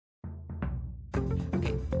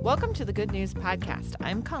Okay, welcome to the Good News Podcast.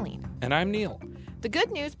 I'm Colleen. And I'm Neil. The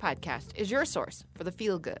Good News Podcast is your source for the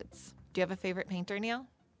feel goods. Do you have a favorite painter, Neil?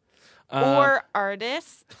 Or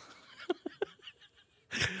artist?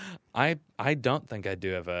 I don't think I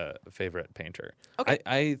do have a favorite painter. Okay.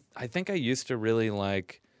 I think I used to really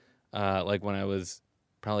like when I was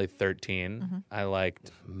probably 13, I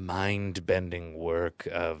liked mind-bending work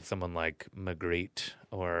of someone like Magritte,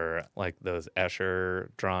 or like those Escher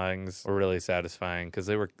drawings were really satisfying because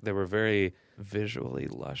they were very visually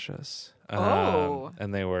luscious.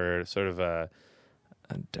 And they were sort of a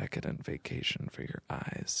decadent vacation for your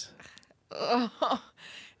eyes. Oh,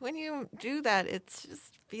 when you do that, it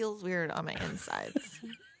just feels weird on my insides.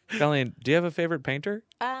 Colleen, do you have a favorite painter?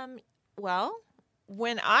 Well,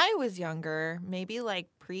 when I was younger, maybe like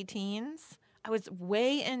preteens, I was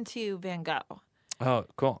way into Van Gogh. Oh,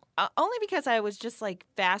 cool. Only because I was just like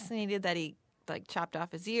fascinated that he like chopped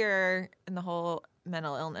off his ear and the whole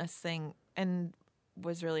mental illness thing, and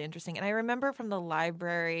was really interesting. And I remember from the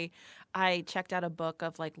library, I checked out a book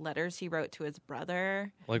of like letters he wrote to his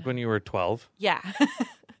brother. Like when you were 12? Yeah.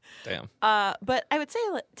 Damn. But I would say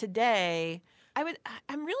today, I'm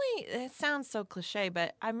really, it sounds so cliche,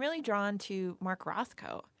 but I'm really drawn to Mark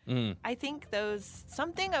Rothko. I think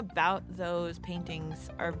something about those paintings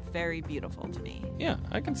are very beautiful to me. Yeah,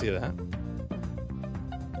 I can see that.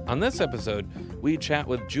 On this episode, we chat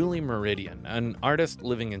with Julie Meridian, an artist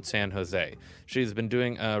living in San Jose. She's been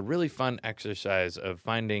doing a really fun exercise of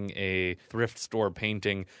finding a thrift store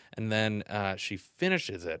painting, and then she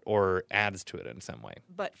finishes it or adds to it in some way.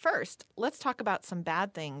 But first, let's talk about some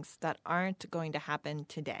bad things that aren't going to happen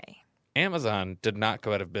today. Amazon did not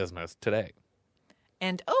go out of business today.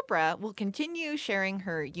 And Oprah will continue sharing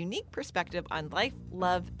her unique perspective on life,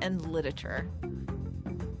 love, and literature.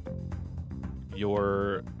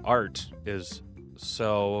 Your art is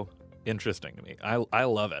so interesting to me. I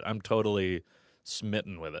love it. I'm totally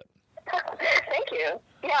smitten with it. Thank you.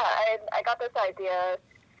 Yeah, I got this idea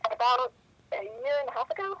about a year and a half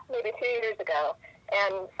ago, maybe 2 years ago,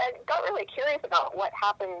 and I got really curious about what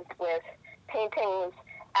happens with paintings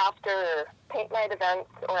after paint night events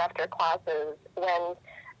or after classes when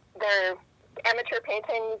they're amateur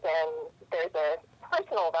paintings and there's a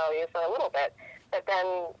personal value for a little bit, but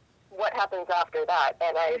then what happens after that?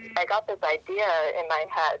 And I got this idea in my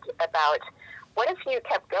head about what if you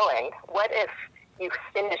kept going? What if you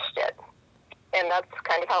finished it? And that's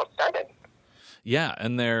kind of how it started. Yeah,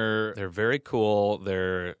 and they're very cool.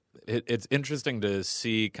 It's interesting to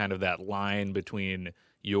see kind of that line between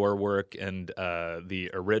your work and the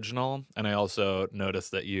original. And I also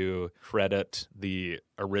noticed that you credit the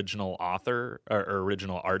original author or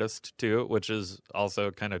original artist too, which is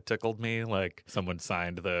also kind of tickled me. Like someone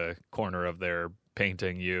signed the corner of their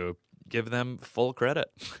painting, you give them full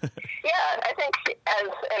credit. Yeah, I think as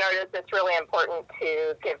an artist, it's really important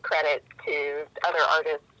to give credit to other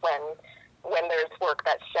artists when there's work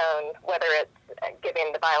that's shown, whether it's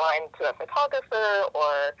giving the byline to a photographer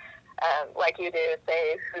or like you do,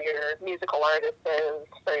 say who your musical artist is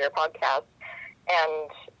for your podcast. And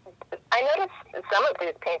I noticed some of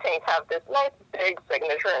these paintings have this nice big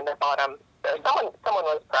signature in the bottom. So someone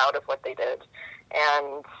was proud of what they did.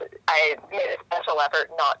 And I made a special effort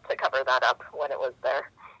not to cover that up when it was there.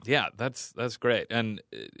 Yeah, that's great. And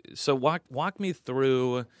so walk me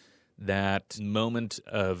through that moment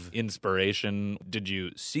of inspiration. Did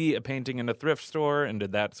you see a painting in a thrift store, and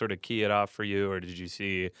did that sort of key it off for you, or did you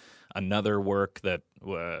see another work that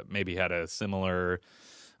maybe had a similar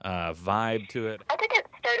vibe to it? I think it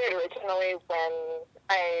started originally when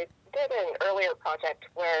I did an earlier project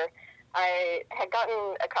where I had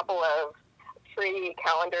gotten a couple of free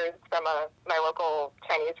calendars from my local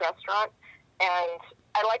Chinese restaurant, and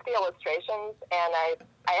I liked the illustrations, and I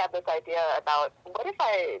had this idea about what if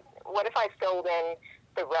I filled in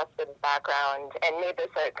the rest of the background and made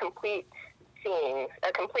this a complete scene,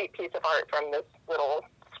 a complete piece of art from this little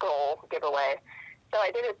scroll giveaway. So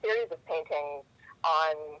I did a series of paintings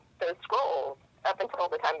on those scrolls up until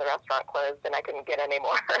the time the restaurant closed and I couldn't get any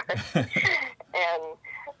more. and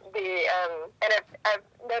I've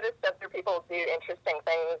noticed other people do interesting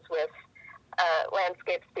things with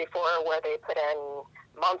landscapes before, where they put in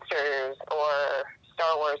monsters or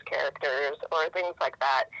Star Wars characters or things like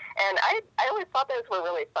that. And I always thought those were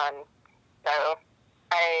really fun. So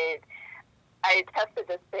I tested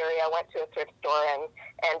this theory. I went to a thrift store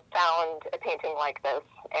and found a painting like this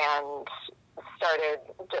and started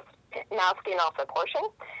just masking off a portion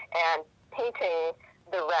and painting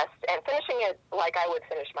the rest and finishing it like I would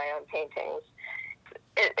finish my own paintings.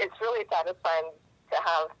 It's really satisfying to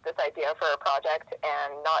have this idea for a project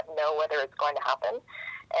and not know whether it's going to happen.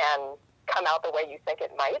 And come out the way you think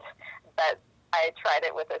it might. But I tried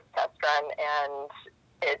it with this test run, and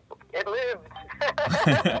it lived.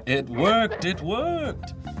 It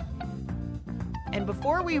worked. And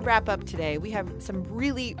before we wrap up today, we have some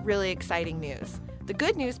really, really exciting news. The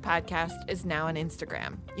Good News Podcast is now on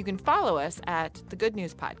Instagram. You can follow us at The Good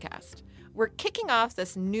News Podcast. We're kicking off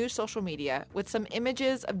this new social media with some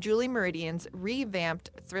images of Julie Meridian's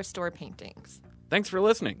revamped thrift store paintings. Thanks for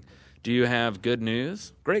listening. Do you have good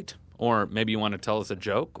news? Great. Or maybe you want to tell us a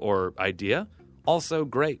joke or idea? Also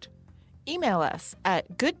great. Email us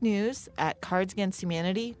at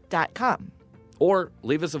goodnews@cardsagainsthumanity.com. Or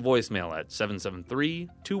leave us a voicemail at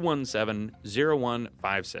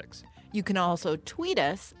 773-217-0156. You can also tweet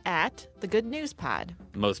us at The Good News Pod.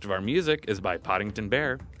 Most of our music is by Poddington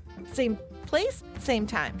Bear. Same place, same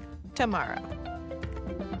time, tomorrow.